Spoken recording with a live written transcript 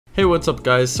Hey, what's up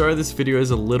guys? Sorry this video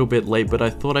is a little bit late, but I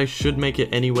thought I should make it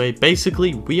anyway.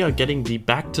 Basically, we are getting the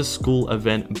back to school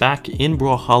event back in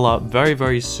Brawlhalla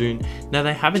very soon. Now,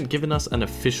 they haven't given us an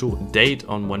official date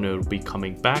on when it will be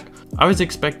coming back. I was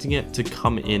expecting it to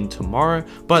come in tomorrow,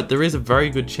 but there is a very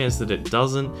good chance that it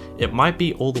doesn't. It might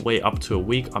be all the way up to a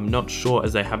week. I'm not sure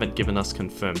as they haven't given us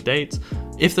confirmed dates.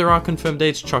 If there are confirmed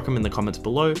dates, chuck them in the comments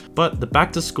below. But the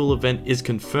back to school event is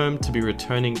confirmed to be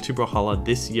returning to Brawlhalla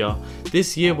this year.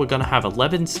 This year, we're gonna have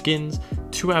 11 skins,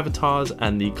 2 avatars,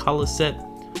 and the color set.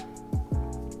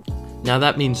 Now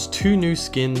that means 2 new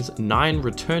skins, 9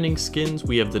 returning skins.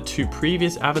 We have the 2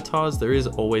 previous avatars. There is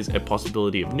always a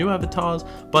possibility of new avatars,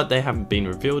 but they haven't been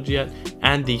revealed yet.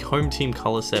 And the home team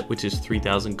color set, which is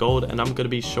 3000 gold, and I'm gonna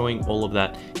be showing all of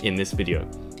that in this video.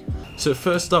 So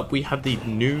first up, we have the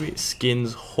new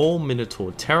skins Hall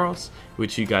Minotaur Teros,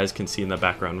 which you guys can see in the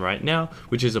background right now,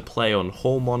 which is a play on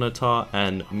Hall Monitor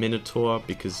and Minotaur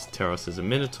because Teros is a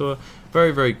Minotaur.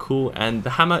 Very cool. And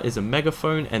the hammer is a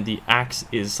megaphone and the axe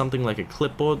is something like a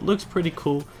clipboard. Looks pretty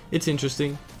cool. It's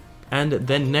interesting. And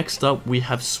then next up, we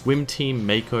have Swim Team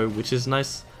Mako, which is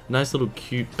nice little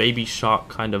cute baby shark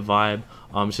kind of vibe.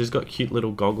 She's got cute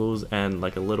little goggles and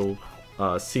like a little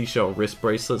seashell wrist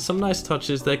bracelet. Some nice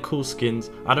touches. They're cool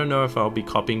skins. I don't know if I'll be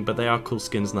copying, but they are cool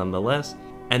skins nonetheless.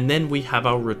 And then we have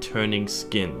our returning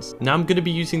skins. Now I'm going to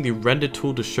be using the render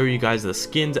tool to show you guys the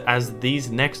skins, as these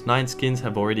next 9 skins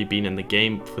have already been in the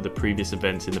game for the previous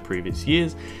events in the previous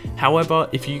years. However,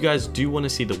 if you guys do want to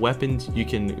see the weapons, you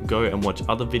can go and watch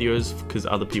other videos because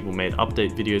other people made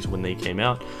update videos when they came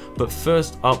out. But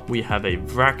first up, we have a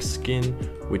Vrax skin,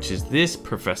 which is this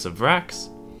Professor Vrax.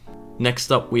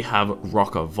 Next up, we have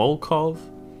Rocker Volkov.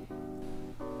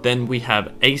 Then we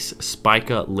have Ace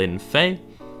Spiker Lin Fei.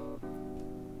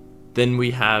 Then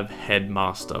we have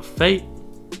Headmaster Fate.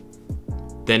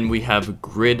 Then we have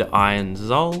Gridiron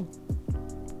Zol.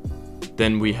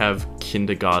 Then we have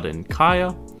Kindergarten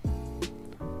Kaya.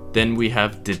 Then we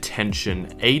have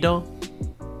Detention Ada.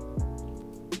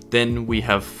 Then we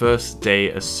have First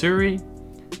Day Asuri.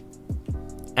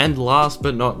 And last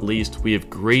but not least, we have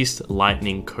Greased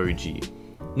Lightning Koji.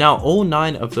 Now, all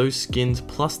 9 of those skins,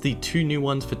 plus the 2 new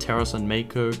ones for Teros and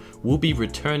Mako, will be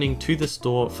returning to the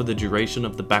store for the duration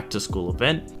of the back to school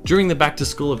event. During the back to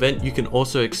school event, you can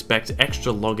also expect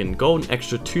extra login gold, an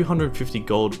extra 250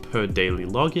 gold per daily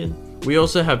login. We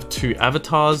also have 2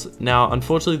 avatars. Now,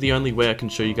 unfortunately, the only way I can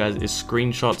show you guys is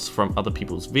screenshots from other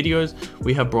people's videos.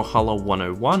 We have Brawlhalla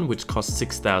 101, which costs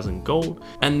 6000 gold.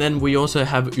 And then we also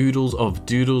have Oodles of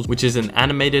Doodles, which is an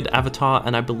animated avatar,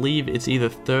 and I believe it's either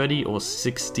 30 or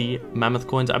 60 mammoth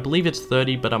coins. I believe it's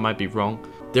 30, but I might be wrong.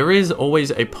 There is always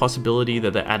a possibility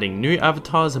that they're adding new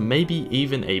avatars, maybe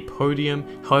even a podium.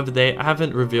 However, they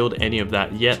haven't revealed any of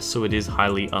that yet, so it is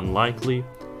highly unlikely.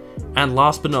 And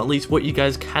last but not least, what you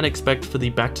guys can expect for the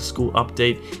back to school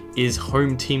update is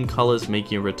home team colors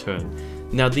making a return.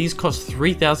 Now, these cost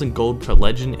 3000 gold per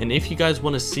legend, and if you guys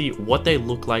want to see what they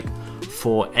look like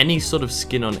for any sort of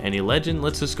skin on any legend,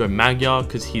 let's just go Magyar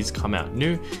because he's come out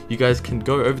new. You guys can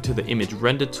go over to the image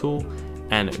render tool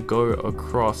and go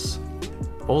across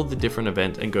all the different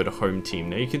events and go to home team.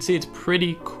 Now you can see it's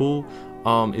pretty cool.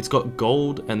 It's got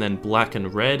gold and then black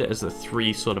and red as the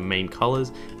 3 sort of main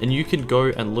colors, and you can go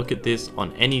and look at this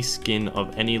on any skin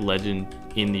of any legend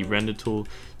in the render tool,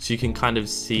 so you can kind of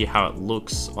see how it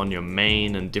looks on your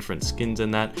main and different skins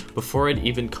and that before it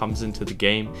even comes into the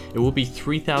game. It will be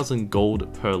 3000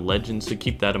 gold per legend, so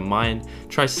keep that in mind.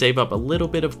 Try save up a little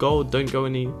bit of gold.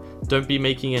 Don't be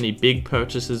making any big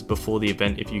purchases before the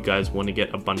event if you guys want to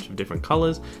get a bunch of different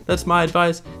colors. That's my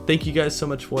advice. Thank you guys so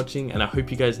much for watching, and I hope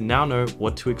you guys now know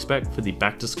what to expect for the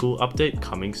back to school update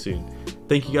coming soon.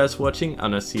 Thank you guys for watching,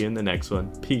 and I'll see you in the next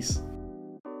one. Peace.